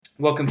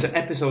Welcome to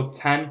episode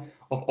 10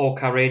 of All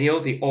Car Radio,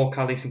 the All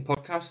Car Leasing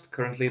podcast,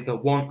 currently the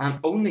one and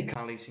only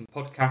car leasing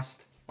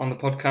podcast. On the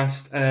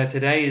podcast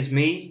today is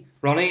me,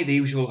 Ronnie, the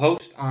usual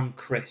host, and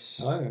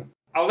Chris. Hello.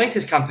 Our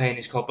latest campaign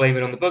is called Blame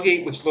It on the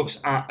Buggy, which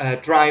looks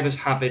at drivers'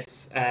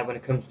 habits when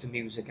it comes to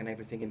music and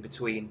everything in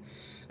between.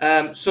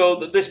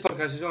 So this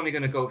podcast is only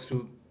going to go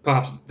through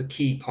perhaps the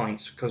key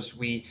points because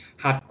we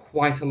had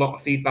quite a lot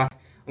of feedback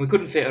and we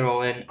couldn't fit it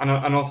all in, and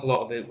an awful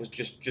lot of it was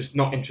just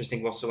not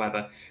interesting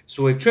whatsoever.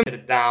 So we've trimmed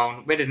it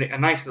down, made a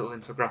nice little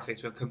infographic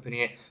to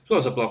accompany it, as well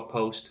as a blog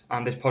post,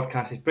 and this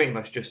podcast is pretty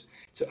much just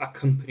to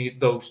accompany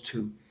those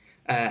two,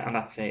 and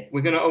that's it. We're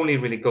going to only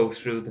really go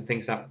through the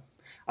things that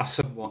are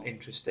somewhat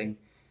interesting.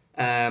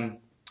 And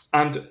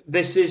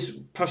this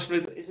is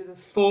possibly, is it the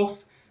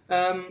fourth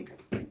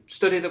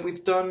study that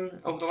we've done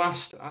over the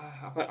last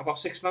about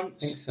 6 months?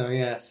 I think so,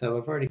 yeah. So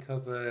we've already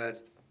covered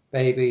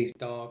babies,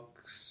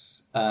 dogs.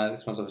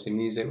 This one's obviously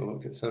music. We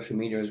looked at social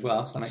media as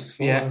well, so that makes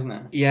 4, doesn't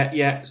it?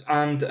 Yeah.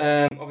 And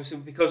obviously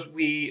because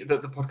the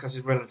podcast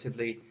is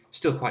relatively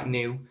still quite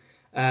new,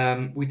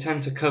 we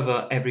tend to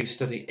cover every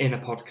study in a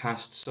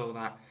podcast so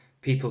that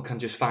people can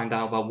just find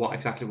out about what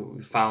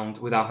we found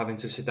without having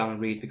to sit down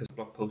and read, because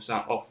blog posts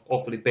are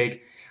awfully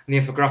big. And the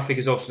infographic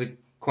is also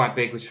quite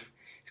big, which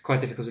is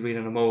quite difficult to read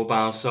on a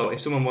mobile. So if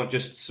someone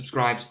just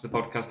subscribes to the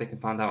podcast, they can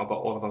find out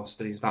about all of our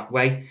studies that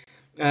way.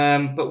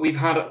 But we've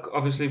had,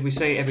 obviously, we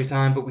say it every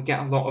time, but we get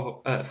a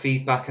lot of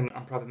feedback and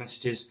private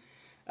messages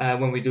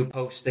when we do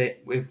post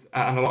it,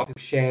 and a lot of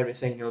people share it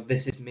saying,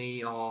 this is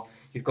me, or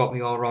you've got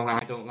me all wrong, I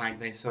don't like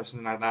this, or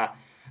something like that.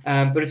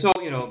 But it's all,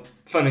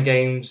 fun and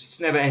games.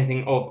 It's never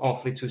anything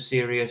awfully too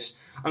serious.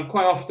 And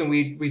quite often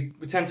we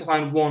tend to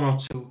find one or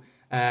two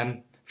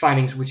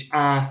findings which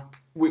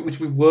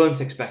we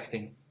weren't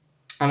expecting.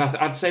 And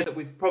I'd say that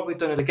we've probably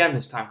done it again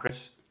this time,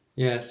 Chris.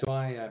 Yeah, so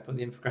I put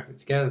the infographic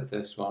together for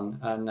this one,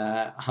 and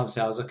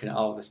obviously I was looking at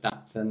all the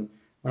stats, and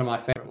one of my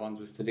favourite ones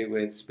was to do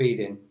with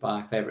speeding,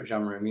 my favourite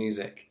genre of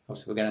music.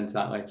 Obviously we'll get into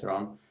that later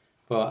on.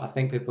 But I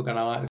think people are going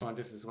to like this one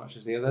just as much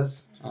as the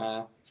others.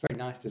 It's a very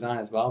nice design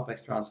as well,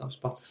 based around sort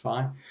of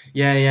Spotify.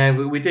 Yeah,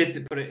 we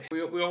did put it.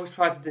 We always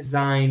try to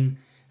design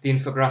the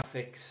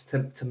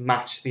infographics to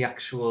match the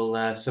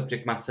actual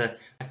subject matter.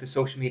 Like the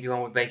social media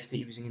one, we based it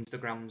using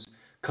Instagram's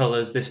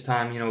colours. This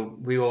time,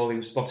 we all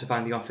use Spotify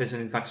in the office,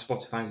 and in fact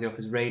Spotify is the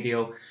office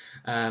radio.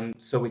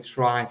 So we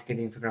try to get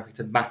the infographic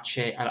to match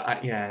it. And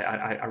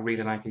I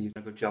really like it. You've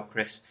done a good job,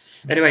 Chris.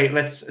 Anyway,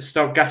 let's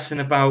start guessing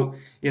about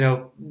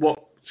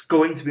what's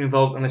going to be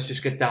involved, and let's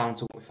just get down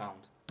to what we found.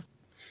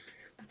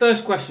 The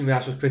first question we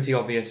asked was pretty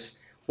obvious.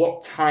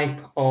 What type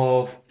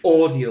of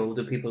audio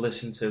do people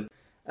listen to?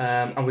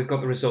 And we've got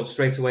the results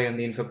straight away on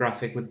the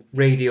infographic, with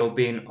radio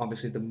being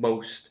obviously the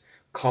most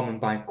common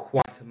by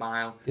quite a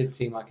mile. It did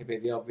seem like it'd be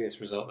the obvious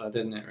result there,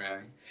 didn't it,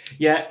 really?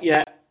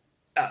 Yeah.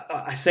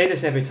 I say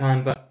this every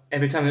time, but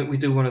every time that we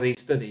do one of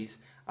these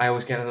studies, I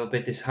always get a little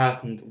bit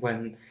disheartened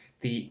when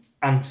the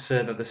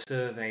answer that the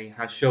survey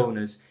has shown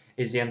us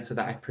is the answer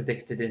that I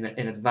predicted in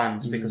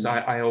advance, because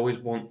I always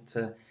want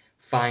to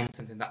find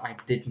something that I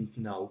didn't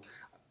know,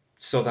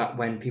 so that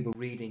when people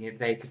reading it,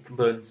 they could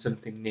learn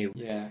something new.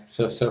 Yeah,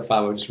 so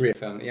far we'll just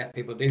reaffirm that, yeah,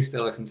 people do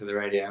still listen to the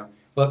radio.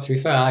 But to be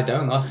fair, I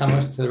don't. Last time I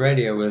listened to the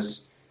radio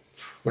was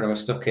when I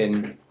was stuck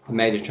in a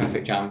major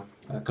traffic jam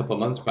a couple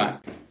of months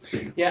back.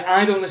 Yeah,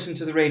 I don't listen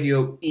to the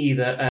radio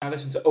either. I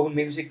listen to Own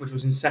Music, which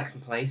was in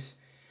second place.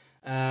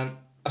 I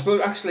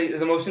suppose actually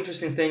the most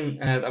interesting thing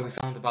that we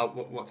found about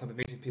what type of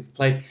music people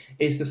played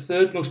is the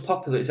third most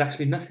popular is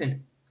actually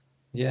Nothing.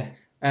 Yeah.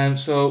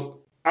 So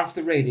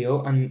after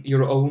radio and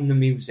your Own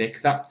Music,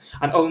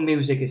 and Own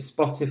Music is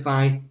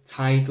Spotify,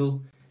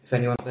 Tidal, if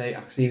anyone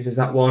actually uses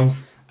that one,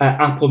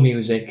 Apple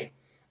Music,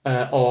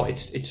 or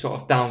it's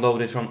sort of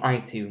downloaded from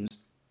iTunes.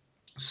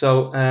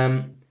 So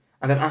and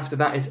then after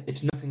that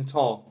it's nothing at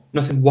all,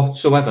 nothing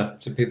whatsoever.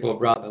 So people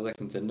would rather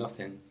listen to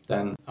nothing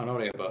than an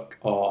audiobook,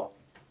 or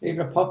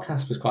even a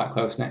podcast was quite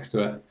close next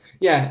to it.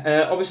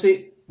 Yeah,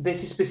 obviously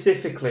this is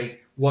specifically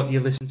what you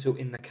listen to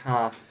in the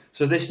car.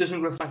 So this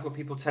doesn't reflect what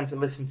people tend to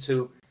listen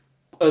to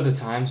other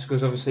times,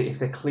 because obviously if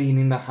they're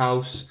cleaning the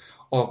house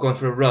or going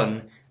for a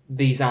run,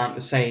 these aren't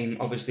the same,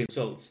 obviously,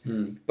 results.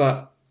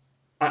 But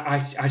I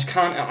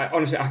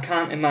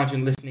can't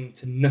imagine listening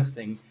to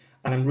nothing,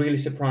 and I'm really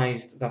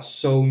surprised that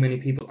so many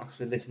people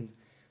actually listened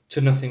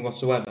to nothing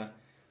whatsoever.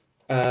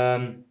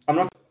 I'm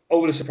not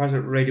overly surprised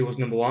that radio was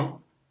number one.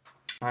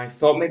 I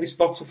thought maybe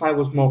Spotify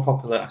was more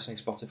popular. I say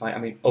Spotify, I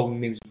mean Own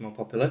Music is more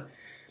popular.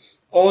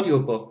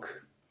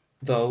 Audiobook,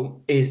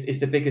 though, is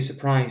the biggest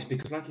surprise,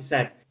 because like you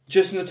said,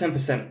 just under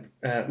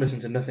 10% listen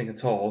to nothing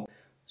at all.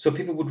 So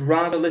people would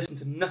rather listen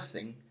to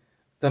nothing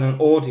than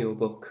an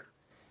audiobook.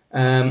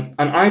 And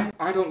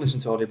I don't listen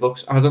to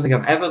audiobooks, and I don't think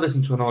I've ever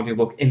listened to an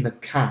audiobook in the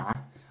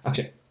car.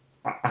 Actually,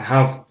 I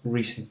have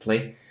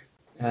recently,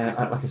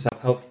 like a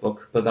self-help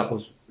book, but that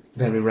was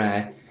very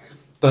rare.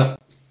 But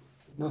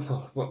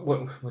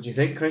what do you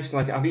think, Chris?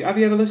 Like, have you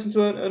ever listened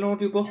to an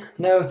audiobook?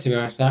 No, to be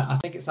honest, I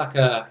think it's like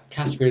a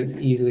category that's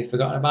easily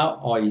forgotten about,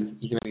 or you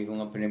can maybe even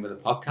lump it in with a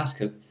podcast,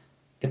 because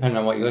depending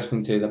on what you're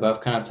listening to, they're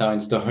both kind of telling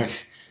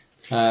stories.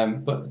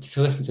 But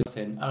to listen to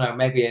nothing, I don't know,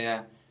 maybe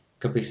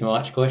could be some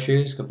electrical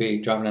issues, could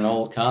be driving an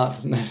old car,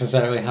 doesn't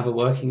necessarily have a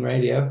working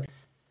radio.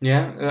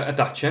 Yeah, a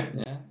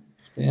Dacia.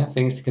 Yeah,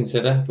 things to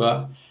consider.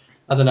 But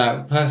I don't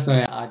know,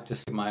 personally, I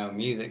just like my own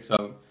music,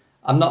 so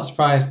I'm not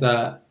surprised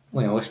that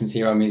listening to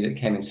your own music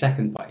came in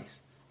second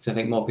place. Because I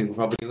think more people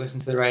probably listen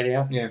to the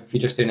radio. Yeah. If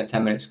you're just doing a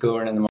 10-minute school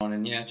run in the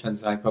morning,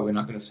 chances are you're probably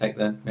not going to take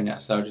the minute or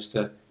so just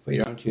to put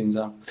your own tunes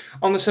on.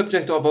 On the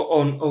subject of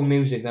own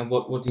music, then,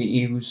 what do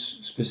you use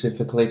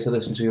specifically to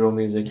listen to your own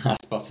music?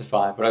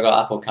 Spotify, but I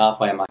got Apple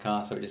CarPlay in my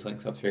car, so it just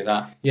links up through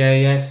that.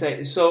 Yeah.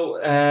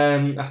 So,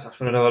 I just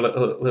want to know a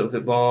little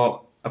bit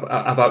more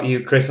about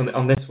you, Chris,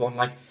 on this one.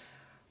 Like,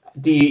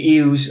 do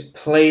you use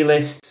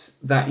playlists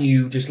that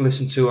you just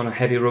listen to on a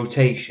heavy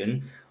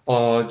rotation,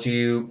 or do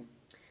you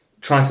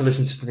try to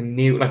listen to something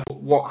new? Like,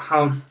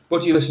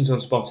 what do you listen to on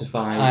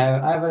Spotify?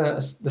 I have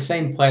the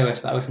same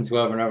playlist that I listen to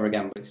over and over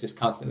again, but it's just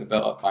constantly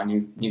built up by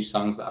new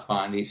songs that I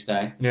find each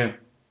day. Yeah.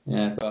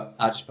 Yeah, but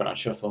I just put on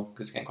shuffle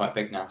because it's getting quite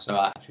big now, so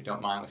I actually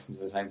don't mind listening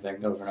to the same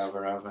thing over and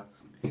over and over.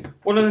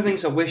 One of the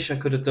things I wish I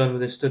could have done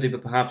with this study,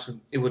 but perhaps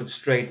it would have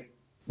strayed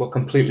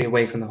completely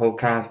away from the whole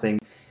cars thing,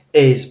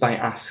 is by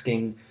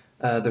asking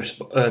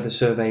the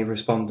survey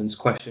respondents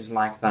questions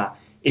like that.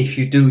 If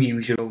you do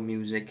use your own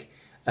music,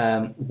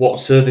 what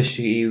service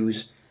do you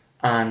use,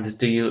 and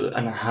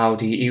how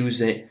do you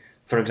use it?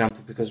 For example,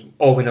 because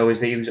all we know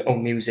is they use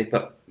own music,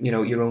 but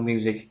your own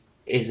music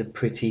is a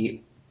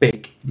pretty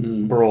big,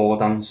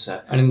 broad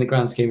answer. And in the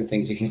grand scheme of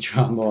things, you can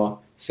draw more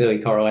silly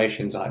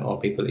correlations, like all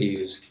people that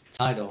use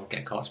Tidal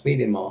get caught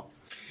speeding more.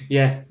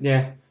 Yeah.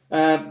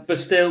 But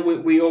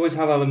still, we always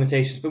have our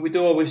limitations, but we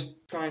do always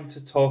try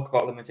to talk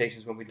about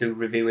limitations when we do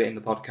review it in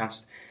the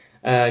podcast,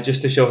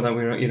 just to show that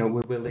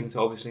we're willing to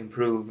obviously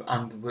improve,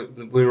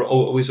 and we're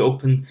always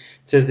open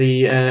to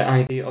the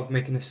idea of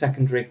making a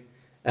secondary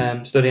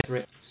study after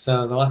it.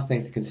 So the last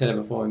thing to consider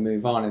before we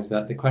move on is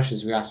that the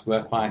questions we asked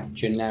were quite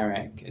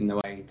generic in the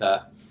way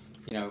that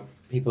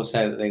people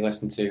say that they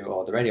listen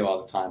to the radio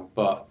all the time,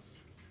 but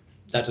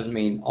that doesn't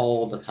mean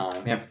all the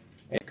time. Yep.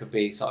 It could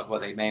be sort of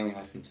what they mainly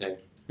listen to.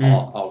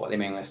 Or what they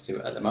mainly listen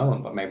to at the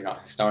moment, but maybe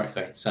not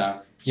historically.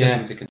 So just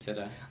something to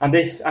consider. And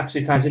this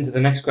actually ties into the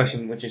next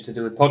question, which is to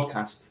do with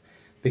podcasts,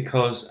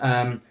 because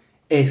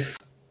if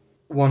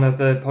one of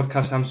the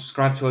podcasts I'm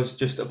subscribed to has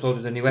just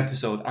uploaded a new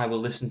episode, I will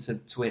listen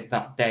to it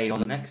that day or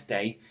the next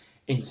day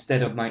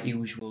instead of my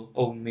usual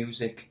own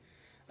music.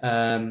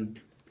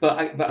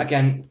 But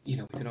again, we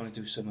can only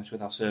do so much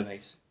with our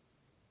surveys.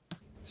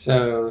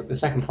 So the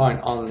second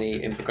point on the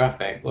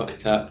infographic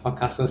looked at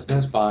podcast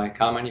listeners by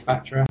car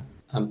manufacturer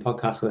and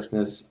podcast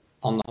listeners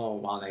on the whole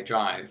while they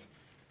drive.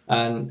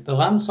 And the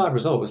landslide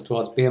result was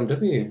towards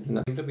BMW, and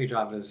the BMW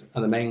drivers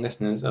are the main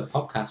listeners of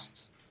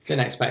podcasts.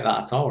 Didn't expect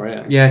that at all,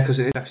 really. Yeah, because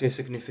it's actually a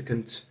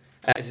significant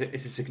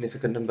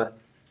number.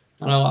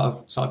 And a lot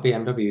of sort of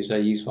BMWs are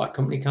used for like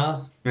company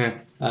cars. Yeah.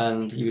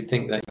 And you would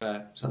think that you've got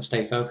to sort of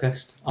stay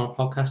focused on a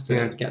podcast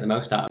to get the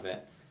most out of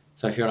it.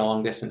 So if you're on a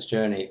long distance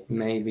journey,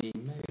 maybe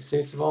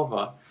suitable,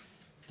 but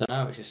I don't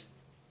know, it's just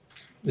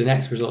the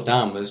next result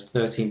down was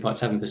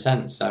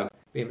 13.7%, so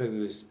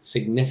BMW was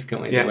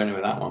significantly the winner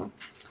with that one.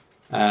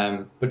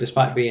 But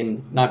despite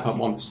being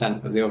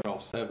 9.1% of the overall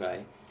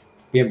survey,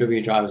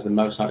 BMW drivers are the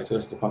most likely to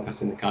listen to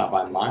podcasts in the car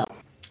by a mile.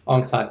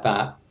 Alongside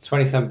that,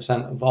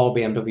 27% of all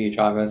BMW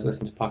drivers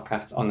listen to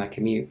podcasts on their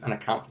commute and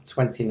account for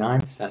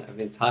 29% of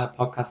the entire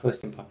podcast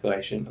listening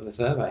population of the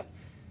survey.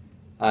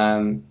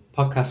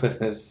 Podcast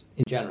listeners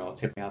in general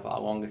typically have a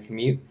longer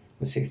commute,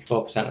 with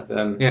 64% of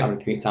them having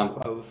a commute time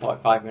of over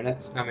 45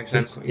 minutes. That makes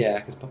sense. Yeah,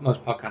 because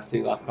most podcasts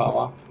do last quite a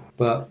while.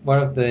 But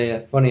one of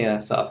the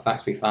funnier sort of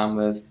facts we found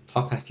was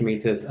podcast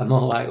commuters are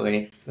more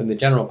likely than the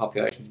general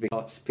population to be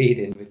caught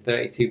speeding, with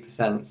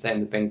 32% saying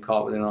they've been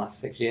caught within the last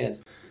 6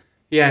 years.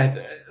 Yeah,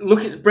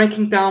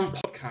 breaking down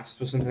podcasts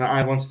was something that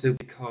I wanted to do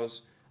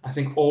because I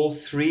think all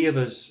three of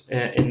us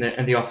in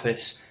the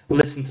office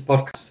listen to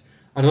podcasts.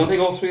 I don't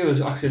think all three of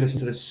us actually listen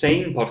to the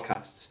same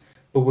podcasts,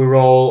 but we're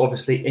all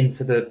obviously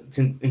into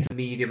the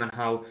medium and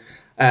how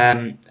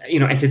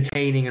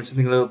entertaining and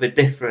something a little bit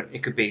different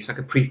it could be. It's like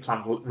a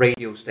pre-planned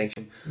radio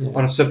station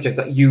on a subject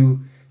that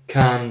you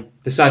can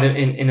decide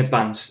in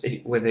advance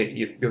whether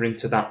you're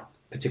into that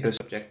particular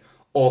subject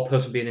or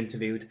person being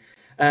interviewed.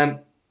 And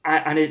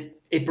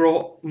it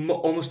brought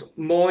almost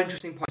more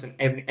interesting points than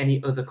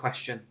any other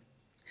question.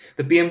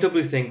 The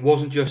BMW thing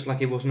wasn't just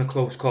like it wasn't a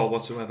close call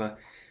whatsoever.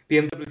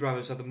 BMW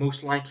drivers are the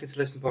most likely to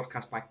listen to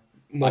podcasts by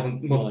more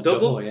than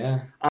double. Yeah.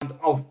 And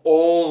of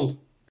all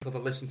people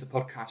that listen to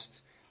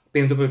podcasts,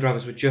 BMW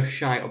drivers were just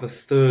shy of a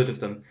third of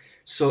them.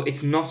 So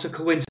it's not a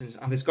coincidence,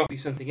 and there's got to be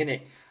something in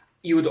it.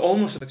 You would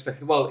almost have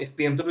expected, well, if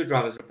BMW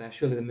drivers are up there,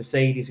 surely the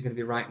Mercedes are going to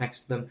be right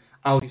next to them,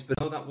 Audis, but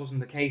no, that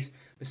wasn't the case.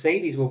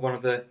 Mercedes were one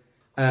of the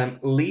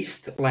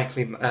least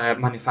likely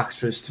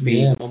manufacturers to be.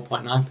 Yeah,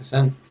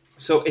 1.9%.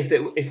 So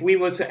if we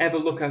were to ever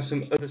look at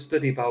some other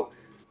study about,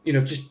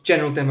 just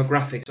general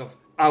demographics of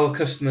our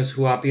customers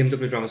who are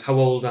BMW drivers, how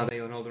old are they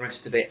and all the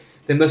rest of it,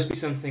 there must be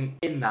something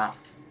in that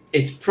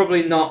it's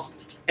probably not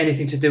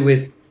anything to do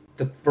with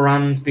the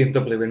brand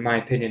BMW, in my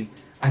opinion.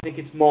 I think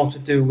it's more to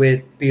do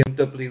with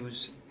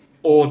BMW's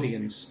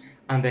audience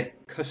and their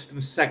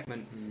customer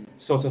segment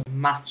sort of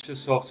match the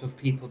sort of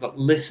people that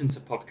listen to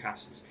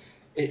podcasts.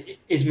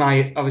 Is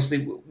my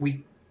obviously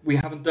we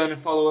haven't done a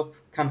follow-up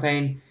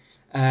campaign,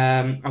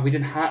 and we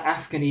didn't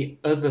ask any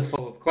other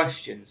follow-up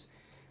questions.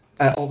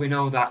 Or we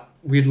know that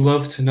we'd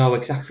love to know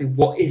exactly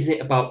what is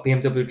it about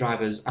BMW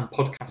drivers and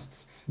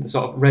podcasts that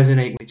sort of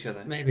resonate with each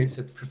other. Maybe it's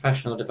a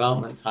professional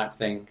development type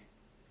thing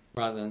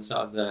rather than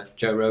sort of the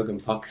Joe Rogan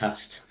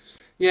podcast.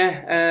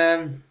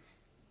 Yeah,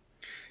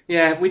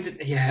 we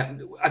did. Yeah,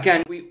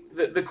 again,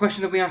 the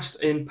question that we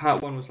asked in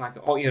part one was like,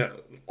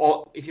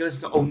 if you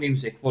listen to old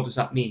music, what does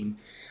that mean?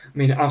 I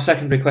mean, our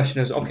secondary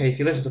question is, okay, if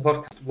you listen to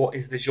podcasts, what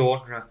is the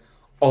genre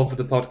of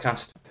the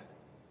podcast?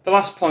 The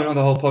last point on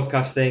the whole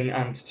podcast thing,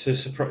 and to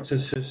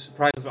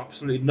surprise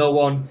absolutely no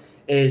one,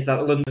 is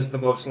that London's the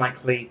most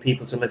likely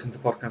people to listen to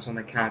podcasts on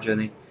their car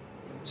journey.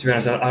 To be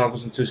honest, I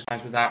wasn't too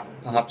surprised with that.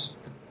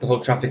 Perhaps the whole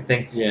traffic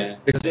thing. Yeah.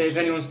 Because if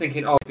anyone's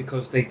thinking,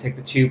 because they take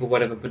the tube or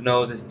whatever, but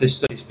no, this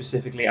study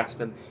specifically asked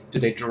them, do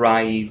they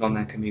drive on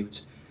their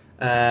commute?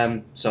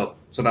 So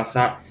that's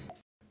that.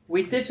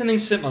 We did something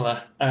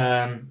similar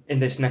in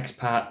this next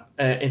part,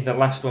 in the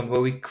last one,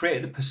 where we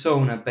created a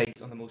persona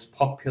based on the most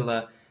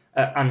popular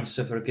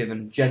answer for a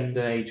given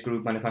gender, age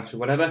group, manufacturer,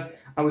 whatever,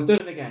 and we've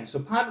done it again.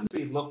 So part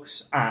 3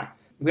 looks at,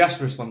 we asked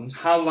the respondents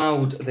how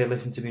loud they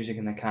listen to music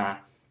in their car,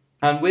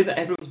 and with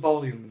everyone's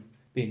volume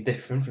being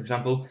different, for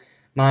example,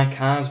 my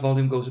car's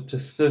volume goes up to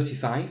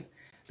 35,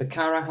 the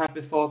car I had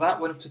before that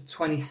went up to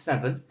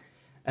 27.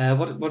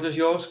 What does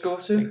yours go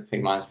to? I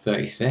think mine's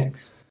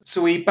 36.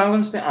 So we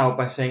balanced it out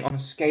by saying on a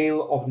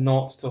scale of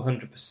 0 to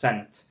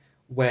 100%,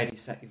 where do you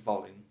set your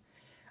volume?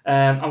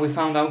 And we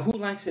found out who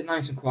likes it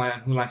nice and quiet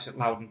and who likes it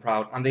loud and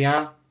proud. And they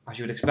are, as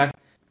you would expect,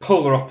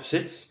 polar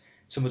opposites.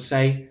 Some would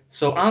say,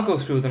 so I'll go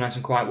through the nice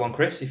and quiet one,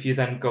 Chris, if you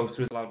then go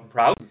through the loud and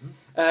proud.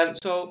 Mm-hmm.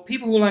 So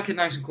people who like it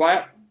nice and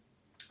quiet,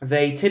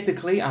 they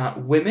typically are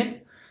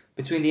women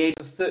between the age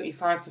of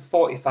 35 to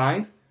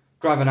 45,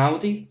 drive an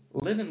Audi,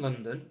 live in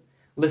London,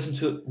 listen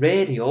to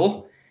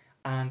radio,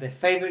 and their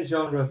favourite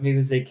genre of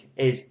music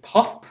is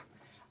pop.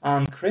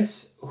 And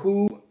Chris,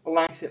 who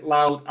likes it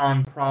loud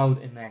and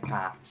proud in their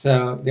car?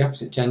 So the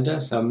opposite gender,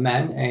 so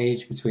men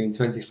aged between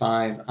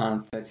 25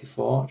 and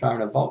 34,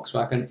 driving a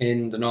Volkswagen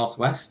in the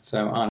northwest,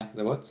 so our neck of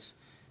the woods,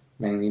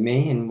 mainly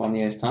me in 1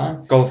 year's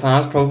time. Golf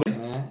R's probably.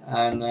 Yeah,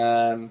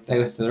 and they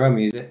listen to their own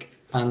music,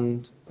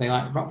 and they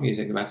like rock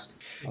music the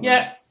best.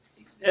 Yeah.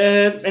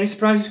 Any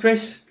surprises,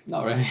 Chris?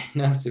 Not really,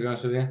 no, to be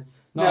honest with you.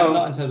 No.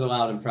 Not in terms of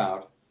loud and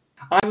proud.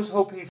 I was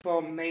hoping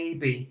for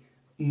maybe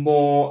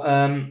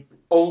more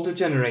older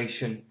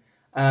generation,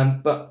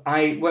 but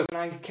when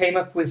I came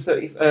up with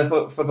 30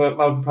 for the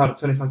loud and proud of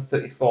 25 to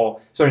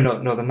 34. Sorry,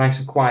 no, the nice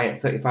and quiet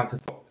 35 to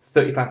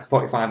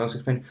 45. I was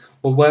explaining.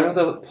 Well, where are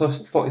the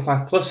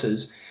 45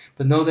 pluses?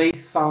 But no, we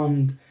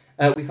found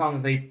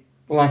that they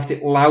liked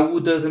it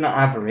louder than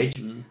average,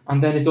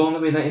 and then it dawned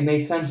on me that it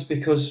made sense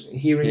because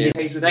hearing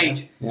decays with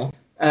age. Yeah.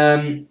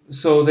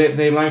 So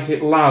they like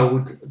it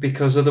loud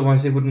because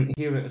otherwise they wouldn't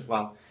hear it as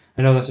well.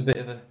 I know that's a bit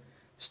of a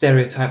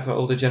stereotype for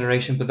older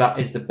generation, but that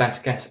is the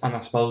best guess, and I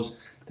suppose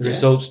the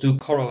results do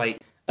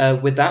correlate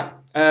with that.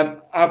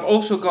 I've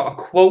also got a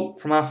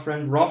quote from our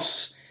friend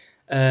Ross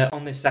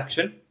on this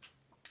section,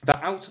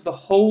 that out of the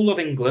whole of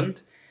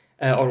England,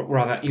 or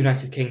rather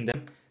United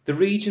Kingdom, the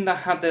region that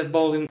had their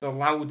volume the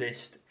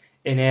loudest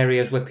in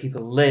areas where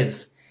people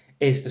live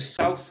is the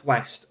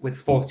southwest with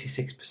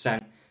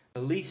 46%.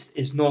 The least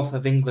is north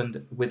of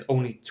England with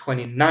only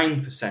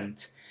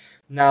 29%.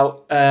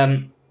 Now,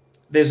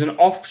 there's an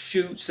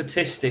offshoot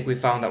statistic we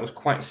found that was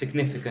quite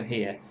significant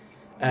here,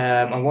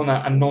 and one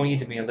that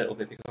annoyed me a little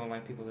bit because I don't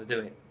like people to do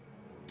it.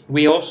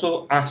 We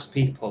also asked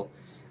people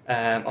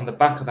on the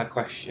back of that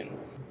question,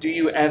 do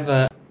you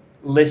ever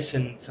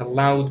listen to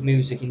loud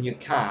music in your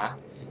car?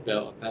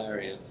 Built up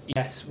areas.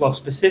 Yes, well,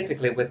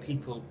 specifically where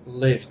people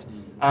lived.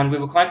 And we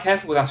were quite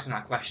careful with asking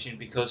that question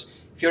because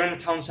if you're in a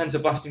town centre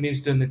blasting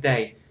music during the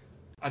day,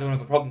 I don't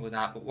have a problem with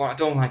that, but what I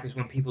don't like is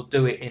when people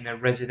do it in a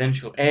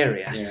residential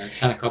area. Yeah,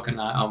 10 o'clock at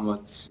night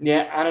onwards.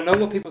 Yeah, and I know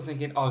what people are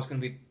thinking, it's going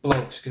to be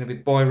blokes, it's going to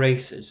be boy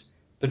racers.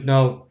 But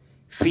no,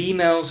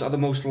 females are the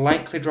most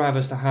likely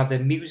drivers to have their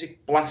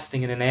music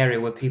blasting in an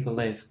area where people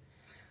live.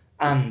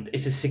 And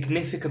it's a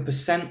significant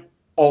percent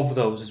of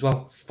those as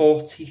well.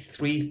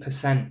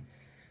 43%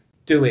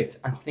 do it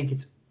and think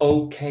it's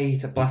okay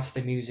to blast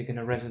their music in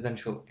a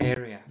residential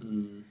area.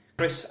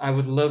 Chris, I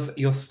would love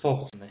your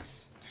thoughts on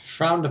this.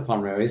 Frowned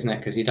upon, really, isn't it?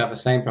 Because you'd have the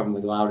same problem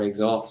with loud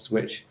exhausts,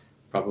 which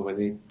probably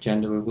the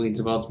gender would lean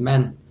towards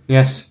men.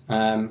 Yes.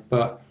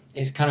 But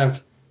it's kind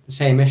of the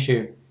same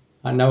issue.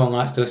 And no one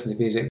likes to listen to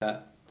music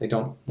that they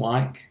don't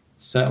like.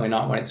 Certainly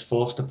not when it's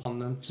forced upon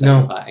them.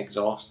 Same with like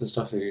exhaust and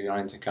stuff if you're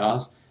into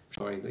cars. I'm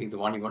sure either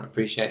one you won't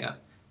appreciate at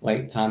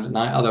late times at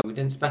night. Although we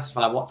didn't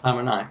specify what time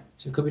of night.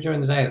 So it could be during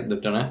the day that they've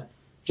done it,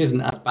 which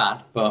isn't as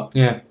bad. But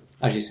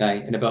as you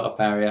say, in a built-up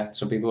area,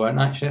 some people work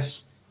night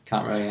shifts.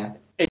 Can't really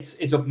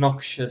it's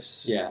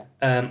obnoxious. Yeah.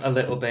 A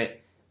little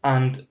bit,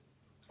 and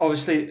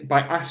obviously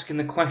by asking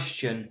the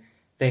question,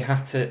 they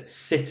had to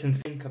sit and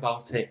think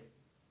about it,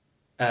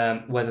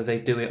 whether they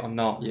do it or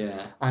not.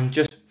 Yeah. And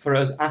just for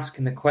us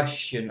asking the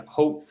question,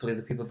 hopefully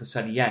the people that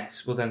said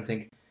yes will then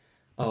think,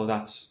 oh,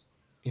 that's,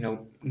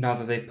 now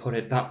that they put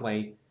it that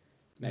way,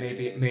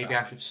 maybe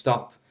I should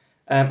stop.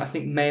 I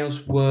think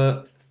males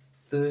were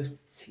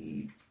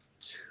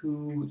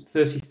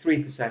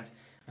 33%,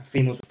 and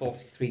females were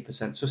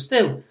 43%. So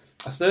still,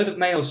 a third of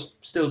males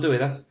still do it.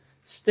 That's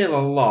still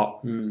a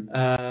lot.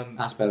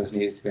 Asperger's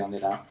needed to be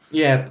handed out.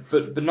 Yeah,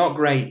 but not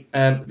great.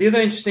 The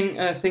other interesting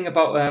thing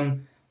about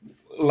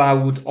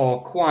loud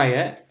or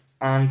quiet,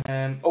 and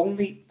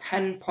only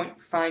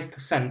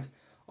 10.5%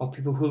 of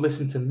people who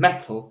listen to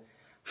metal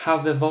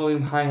have their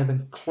volume higher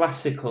than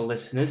classical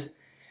listeners.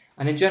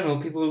 And in general,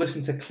 people who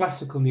listen to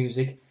classical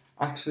music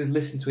actually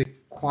listen to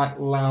it quite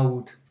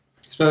loud.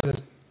 I suppose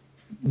there's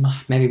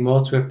maybe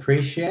more to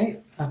appreciate.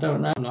 I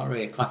don't know. I'm not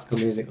really a classical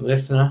music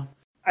listener.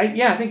 I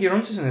think you're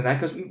onto something there,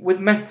 because with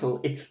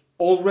metal, it's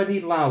already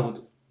loud,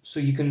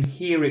 so you can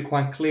hear it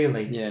quite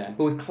clearly. Yeah.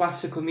 But with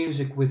classical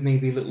music, with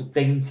maybe little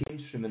dainty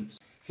instruments,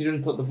 if you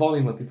didn't put the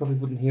volume up, you probably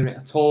wouldn't hear it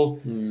at all.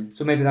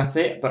 So maybe that's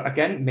it. But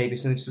again, maybe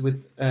something to do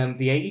with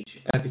the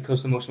age,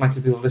 because the most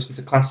likely people who listen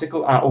to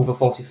classical are over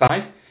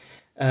 45,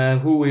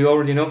 who we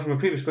already know from a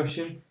previous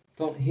question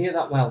don't hear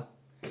that well.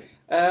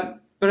 But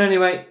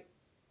anyway,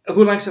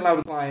 who likes a loud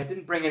and quiet?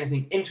 Didn't bring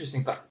anything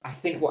interesting, but I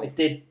think what it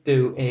did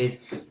do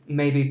is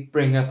maybe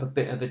bring up a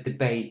bit of a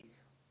debate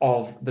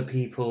of the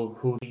people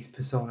who these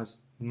personas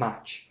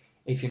match,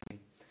 if you know,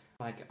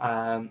 like,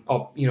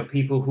 or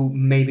people who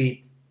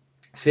maybe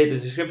fit the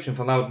description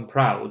for loud and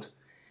proud.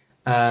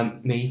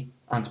 Me,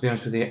 and to be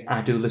honest with you,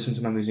 I do listen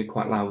to my music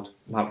quite loud.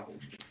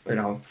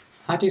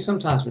 I do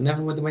sometimes, but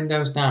never with the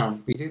windows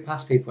down. We do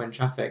pass people in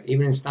traffic,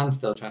 even in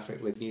standstill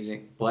traffic, with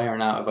music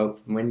blaring out of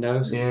open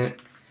windows. Yeah.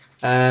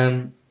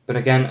 But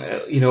again,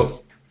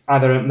 are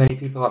there many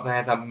people out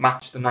there that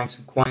match the nice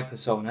and quiet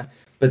persona,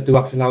 but do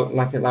actually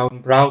like it loud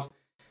and proud?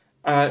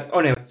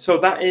 Anyway, so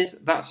that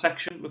is that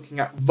section looking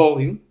at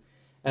volume.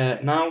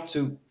 Now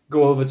to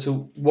go over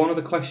to one of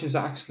the questions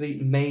that actually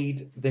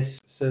made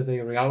this survey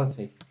a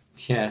reality.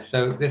 Yeah,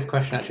 so this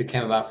question actually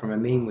came about from a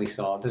meme we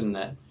saw, didn't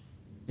it?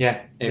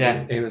 Yeah.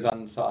 It was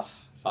on sort of,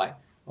 it's like,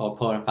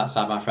 pulling up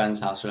outside my friend's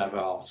house or whatever,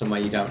 or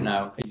somewhere you don't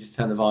know, you just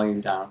turn the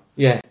volume down.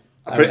 Yeah.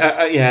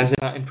 As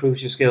that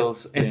improves your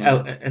skills in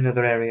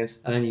other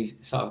areas. And then you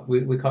sort of,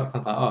 we caught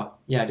something like, oh,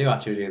 yeah, I do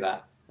actually do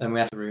that. Then we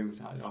asked the room,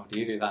 like, oh, do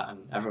you do that?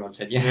 And everyone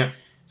said, yeah.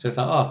 So we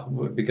thought, oh, it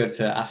would be good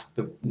to ask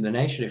the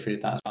nation if we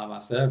did that as part of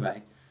our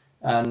survey.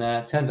 And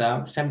turns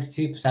out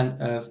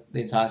 72% of the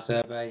entire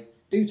survey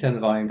do turn the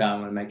volume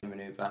down when making a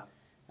manoeuvre.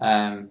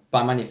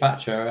 By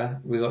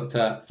manufacturer, we looked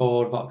at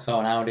Ford, Vauxhall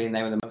and Audi, and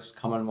they were the most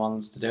common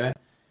ones to do it.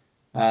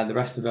 The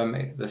rest of them,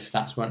 the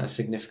stats weren't as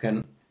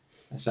significant.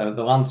 So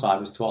the landslide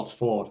was towards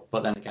Ford,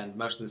 but then again,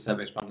 most of the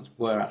survey respondents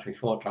were actually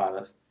Ford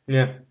drivers.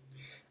 Yeah.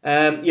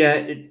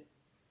 I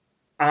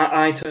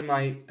turn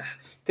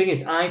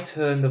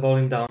the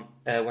volume down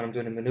when I'm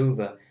doing a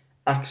manoeuvre,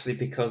 actually,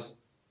 because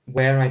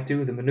where I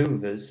do the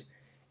manoeuvres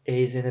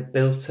is in a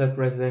built-up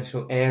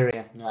residential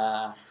area.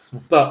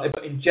 But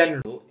in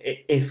general,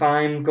 if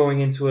I'm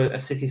going into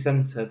a city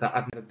centre that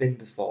I've never been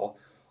before,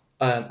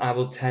 I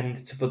will tend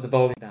to put the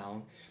volume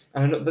down.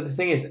 But the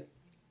thing is,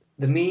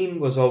 the meme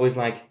was always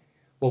like,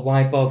 well,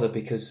 why bother?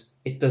 Because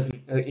it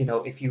doesn't,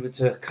 if you were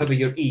to cover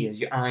your ears,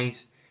 your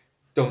eyes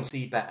don't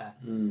see better.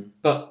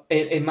 But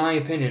in my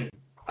opinion,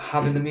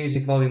 having the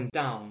music volume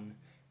down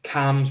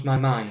calms my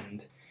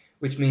mind,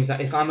 which means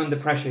that if I'm under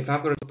pressure, if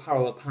I've got to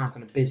parallel park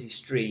on a busy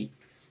street,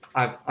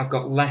 I've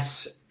got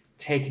less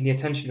taking the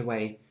attention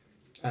away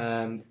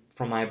from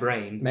my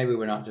brain. Maybe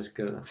we're not just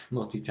good at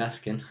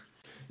multitasking.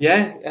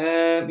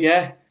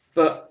 Yeah,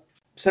 but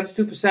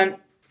 72%,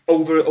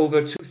 over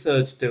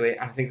 2/3 do it,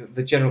 and I think that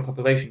the general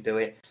population do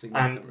it.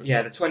 And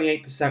the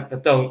 28%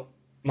 that don't,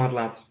 mad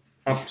lads,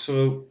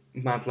 absolute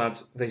mad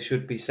lads, they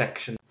should be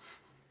sectioned.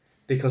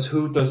 Because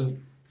who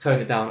doesn't turn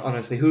it down,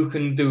 honestly? Who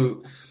can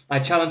do... I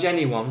challenge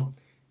anyone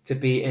to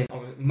be in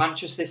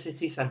Manchester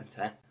city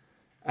centre,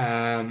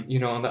 on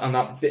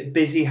that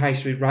busy high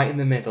street right in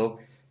the middle,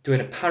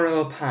 doing a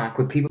parallel park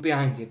with people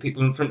behind you,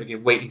 people in front of you,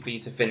 waiting for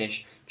you to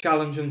finish.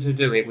 Challenge them to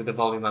do it with the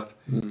volume up.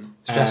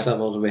 Stress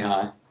levels will be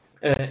high.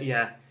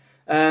 This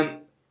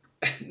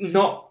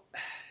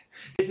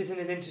isn't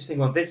an interesting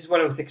one. This is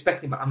what I was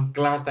expecting, but I'm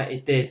glad that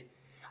it did.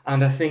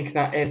 And I think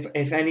that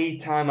if any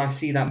time I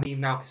see that meme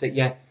now,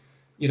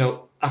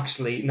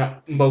 actually,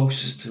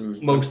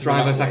 most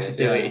drivers actually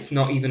do it. It's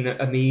not even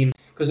a meme,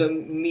 because a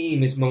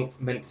meme is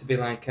meant to be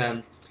like,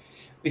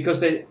 because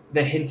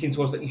they're hinting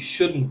towards that you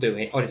shouldn't do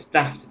it, or it's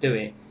daft to do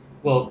it.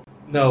 Well,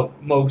 no,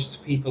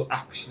 most people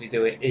actually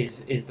do it,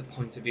 is the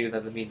point of view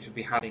that the meme should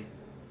be having.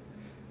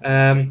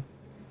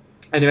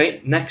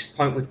 Anyway, next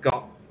point we've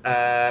got,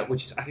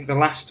 which is I think the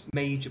last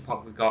major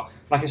point we've got.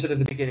 Like I said at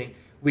the beginning,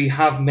 we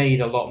have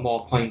made a lot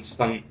more points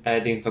than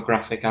the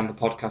infographic and the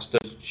podcast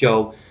does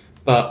show,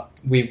 but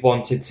we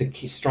wanted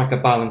to strike a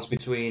balance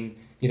between,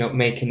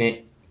 making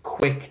it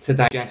quick to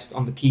digest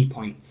on the key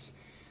points,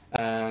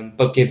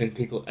 but giving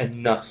people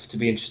enough to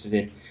be interested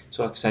in.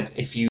 So, like I said,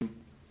 if you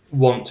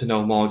want to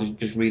know more,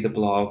 just read the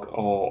blog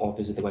or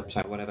visit the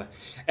website, whatever.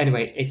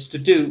 Anyway, it's to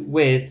do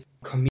with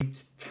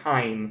commute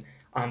time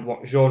and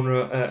what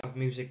genre of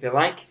music they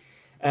like.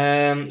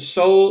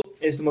 Soul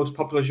is the most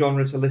popular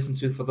genre to listen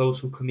to for those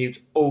who commute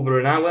over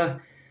an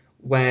hour,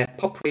 where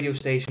pop radio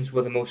stations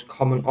were the most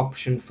common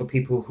option for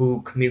people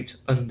who commute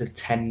under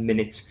 10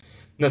 minutes.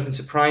 Nothing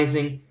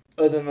surprising,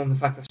 other than the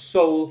fact that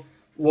soul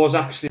was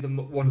actually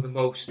one of the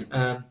most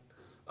I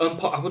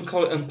wouldn't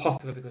call it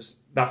unpopular, because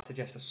that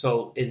suggests that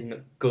soul isn't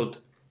a good,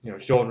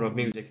 genre of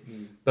music,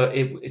 but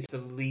it's the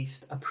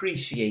least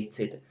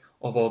appreciated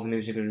of all the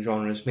musical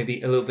genres.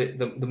 Maybe a little bit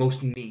the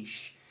most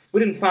niche. We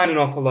didn't find an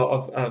awful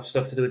lot of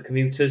stuff to do with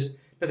commuters.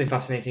 Nothing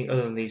fascinating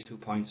other than these 2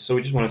 points. So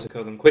we just wanted to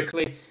cover them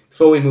quickly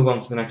before we move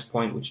on to the next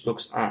point, which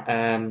looks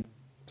at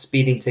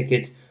speeding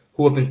tickets,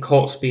 who have been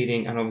caught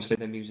speeding, and obviously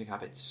their music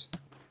habits.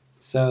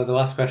 So the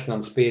last question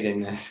on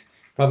speeding is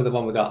probably the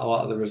one we got a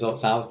lot of the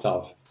results out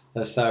of.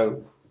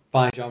 So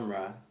by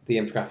genre, the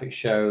infographic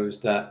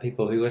shows that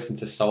people who listen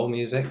to soul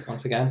music,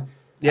 once again,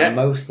 are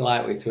most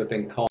likely to have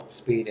been caught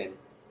speeding.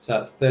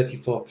 So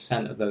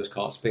 34% of those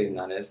caught speeding,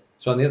 that is.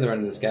 So on the other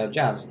end of the scale,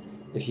 jazz.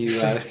 If you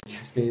listen to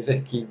jazz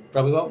music, you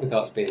probably won't be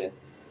caught speeding.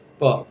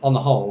 But on the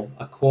whole,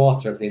 a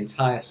quarter of the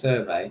entire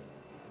survey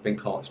have been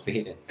caught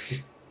speeding.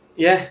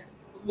 Yeah,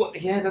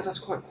 that's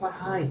quite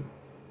high.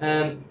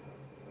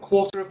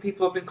 Quarter of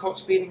people have been caught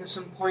speeding at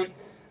some point.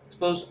 I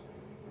suppose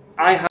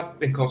I have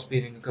been caught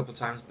speeding a couple of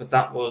times, but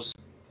that was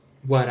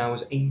when I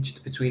was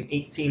aged between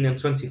 18 and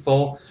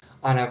 24,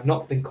 and I've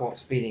not been caught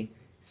speeding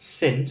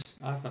since.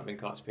 I've not been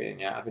caught speeding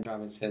yet. I've been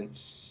driving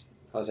since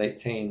I was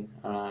 18,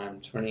 and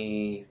I'm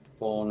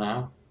 24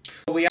 now.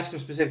 Well, we asked them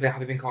specifically,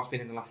 have you been caught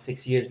speeding in the last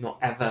 6 years? Not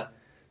ever.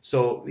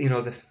 So,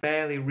 they're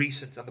fairly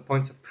recent, and the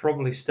points are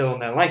probably still on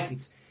their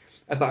license.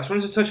 But I just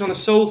wanted to touch on the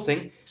soul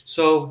thing.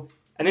 So,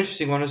 an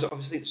interesting one is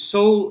obviously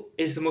soul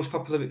is the most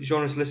popular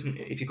genre to listen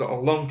if you've got a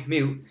long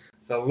commute.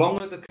 The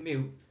longer the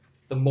commute,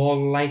 the more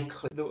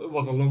likely, the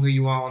longer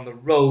you are on the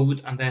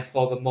road, and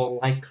therefore the more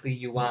likely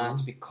you are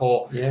to be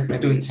caught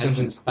doing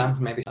something. Spans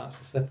maybe starts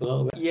to slip a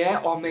little bit.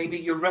 Yeah, or maybe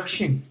you're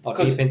rushing. Or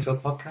deep into a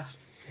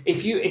podcast.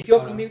 If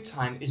your commute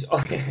time is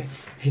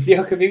if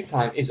your commute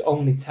time is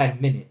only 10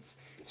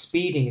 minutes,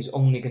 speeding is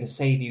only going to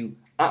save you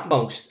at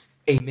most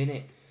a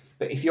minute.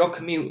 But if your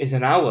commute is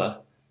an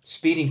hour,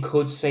 speeding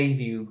could save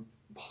you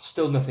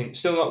still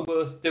not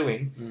worth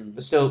doing,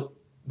 but still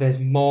there's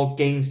more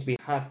gains to be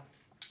had.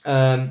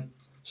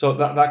 So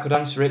that could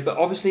answer it. But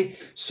obviously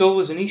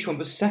soul is a niche one,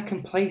 but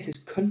second place is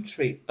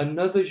country,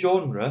 another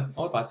genre.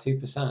 Oh, by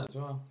 2% as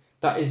well.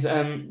 That is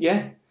and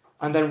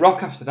then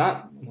rock after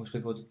that. Most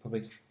people would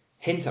probably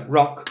hint at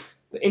rock,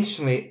 but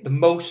interestingly, the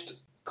most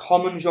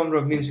common genre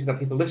of music that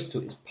people listen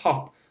to is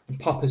pop, and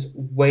pop is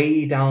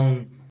way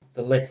down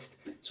the list.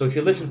 So if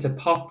you listen to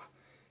pop,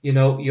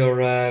 you're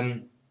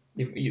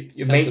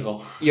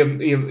sensible.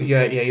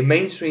 You're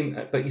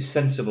mainstream, but you're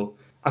sensible.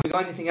 Have you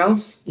got anything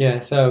else? Yeah.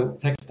 So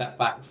take a step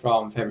back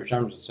from favourite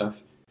genres and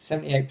stuff.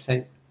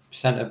 78%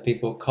 of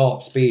people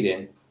caught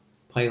speeding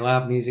play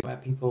loud music where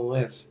people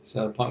live.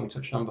 So the point we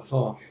touched on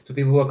before. So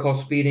people who are caught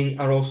speeding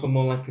are also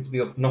more likely to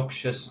be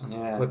obnoxious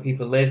where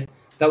people live.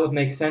 That would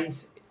make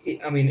sense.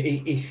 I mean,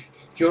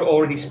 if you're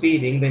already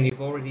speeding, then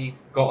you've already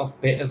got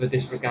a bit of a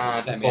disregard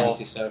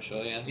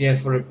Semi-antisocial,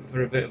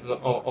 for a bit of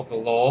the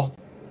law.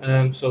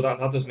 So that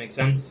does make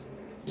sense.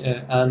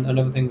 Yeah, and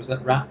another thing was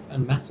that rap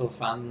and metal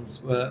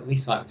fans were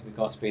least likely to be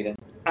caught speeding.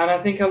 And I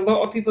think a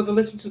lot of people that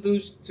listen to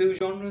those two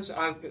genres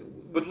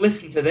would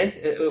listen to this,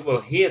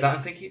 hear that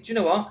and think, do you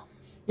know what?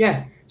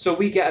 Yeah, so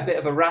we get a bit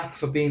of a rap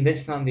for being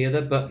this, that, and the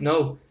other, but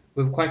no,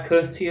 we're quite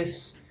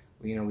courteous.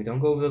 We don't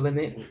go over the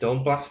limit. We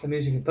don't blast the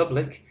music in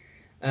public,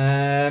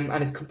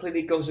 and it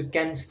completely goes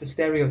against the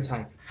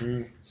stereotype.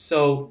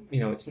 So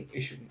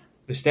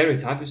the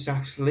stereotype is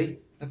actually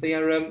that they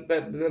are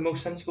the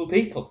most sensible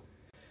people.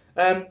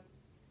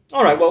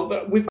 All right,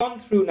 well, we've gone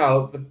through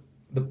now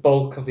the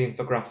bulk of the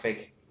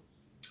infographic.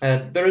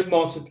 There is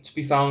more to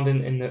be found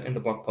in the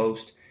blog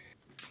post.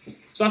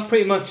 So that's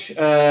pretty much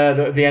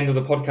the end of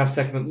the podcast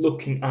segment,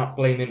 looking at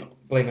blaming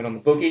on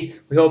the buggy.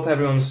 We hope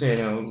everyone's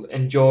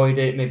enjoyed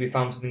it, maybe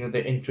found something a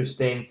bit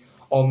interesting,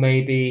 or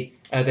maybe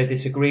they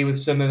disagree with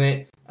some of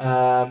it.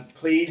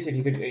 Please, if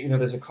you could,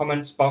 there's a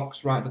comments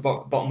box right at the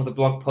bottom of the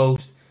blog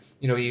post.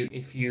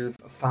 If you've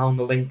found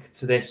the link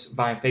to this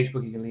via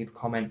Facebook, you can leave a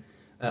comment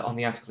on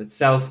the article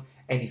itself.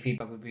 Any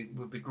feedback would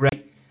be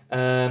great.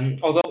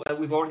 Although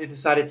we've already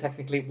decided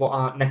technically what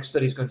our next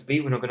study is going to be,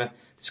 we're not going to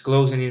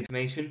disclose any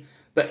information.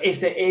 But if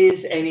there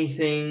is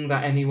anything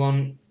that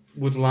anyone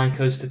would like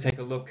us to take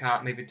a look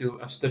at, maybe do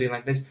a study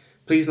like this,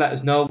 please let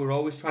us know. We're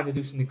always trying to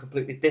do something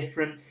completely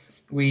different.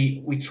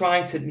 We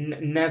try to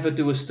never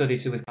do a study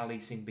to with car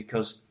leasing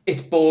because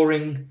it's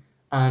boring,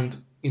 and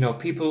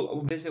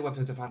people visit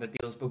websites to find the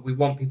deals, but we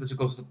want people to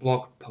go to the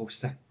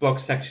blog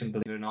section,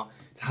 believe it or not,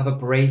 to have a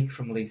break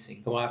from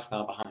leasing. The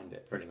lifestyle behind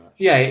behind it, pretty much.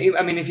 Yeah,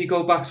 I mean, if you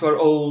go back to our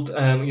old,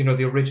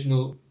 the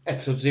original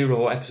episode 0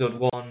 or episode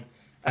 1,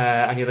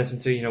 and you listen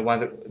to, why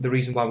the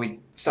reason why we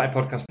started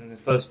podcasting in the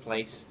first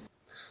place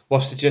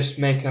was to just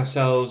make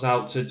ourselves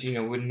out to,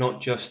 we're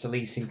not just a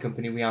leasing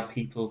company, we are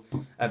people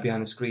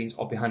behind the screens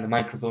or behind the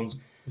microphones.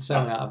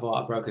 Certainly, out of all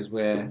our brokers,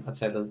 we're, I'd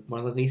say,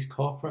 one of the least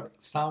corporate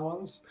style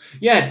ones.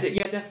 Yeah,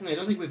 definitely. I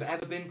don't think we've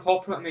ever been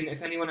corporate. I mean,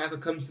 if anyone ever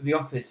comes to the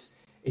office,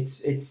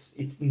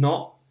 it's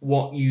not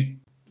what you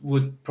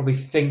would probably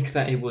think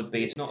that it would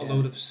be. It's not a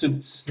load of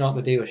suits. It's not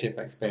the dealership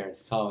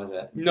experience at all, is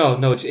it? No,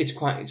 it's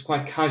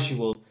quite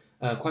casual,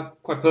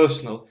 quite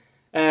personal.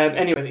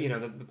 Anyway,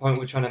 the point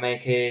we're trying to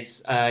make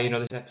is,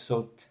 this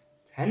episode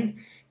 10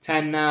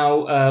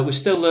 now. We're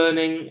still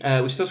learning.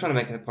 We're still trying to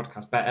make the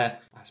podcast better.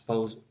 I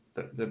suppose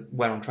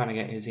where I'm trying to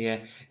get is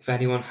here. If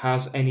anyone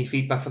has any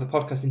feedback for the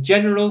podcast in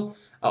general,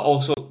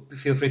 also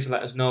feel free to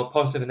let us know,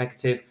 positive and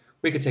negative.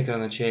 We could take it on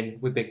the chin.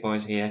 We're big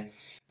boys here.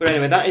 But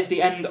anyway, that is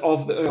the end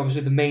of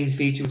obviously the main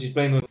feature, which is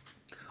Blame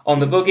on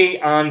the Buggy,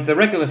 and the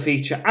regular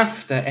feature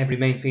after every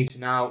main feature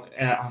now.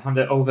 I'll hand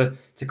it over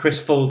to Chris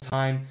full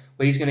time,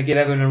 where he's going to give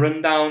everyone a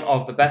rundown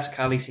of the best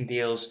car leasing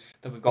deals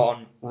that we've got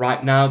on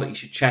right now that you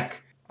should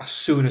check as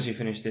soon as you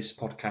finish this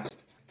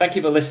podcast. Thank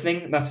you for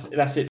listening.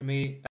 That's it from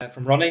me,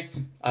 from Ronnie.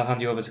 I'll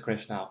hand you over to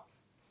Chris now.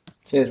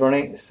 Cheers,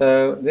 Ronnie.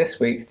 So this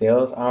week's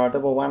deals are a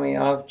double whammy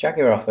of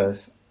Jaguar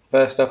offers.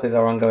 First up is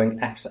our ongoing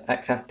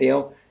XF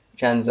deal,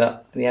 which ends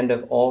up at the end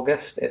of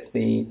August. It's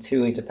the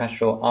 2-litre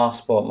petrol R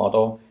Sport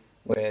model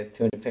with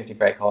 250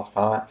 brake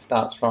horsepower. It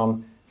starts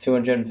from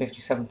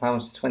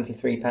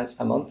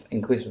 £257.23 a month,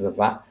 inclusive of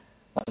VAT.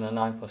 That's on a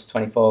 9 plus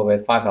 24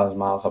 with 5,000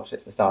 miles, obviously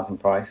it's the starting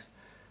price.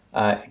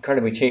 It's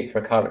incredibly cheap for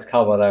a car of its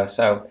calibre though,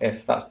 so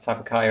if that's the type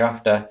of car you're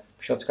after,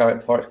 be sure to grab it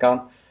before it's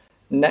gone.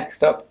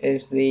 Next up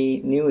is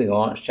the newly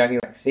launched Jaguar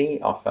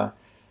XE offer.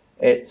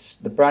 It's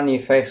the brand new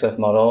facelift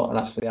model, and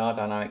that's for the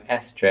R-Dynamic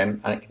S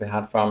trim, and it can be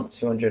had from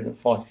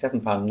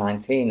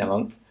 £247.19 a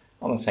month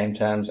on the same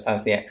terms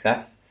as the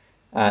XF.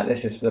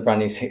 This is for the brand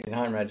new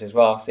 69 reg as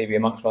well, so you'll be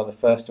amongst one of the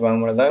first to own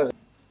one of those.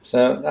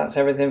 So that's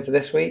everything for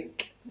this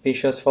week. Be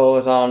sure to follow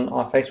us on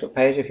our Facebook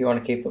page if you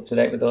want to keep up to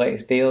date with the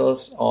latest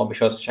deals, or be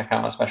sure to check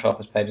out our special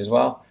offers page as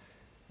well.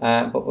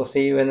 But we'll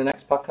see you in the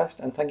next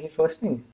podcast, and thank you for listening.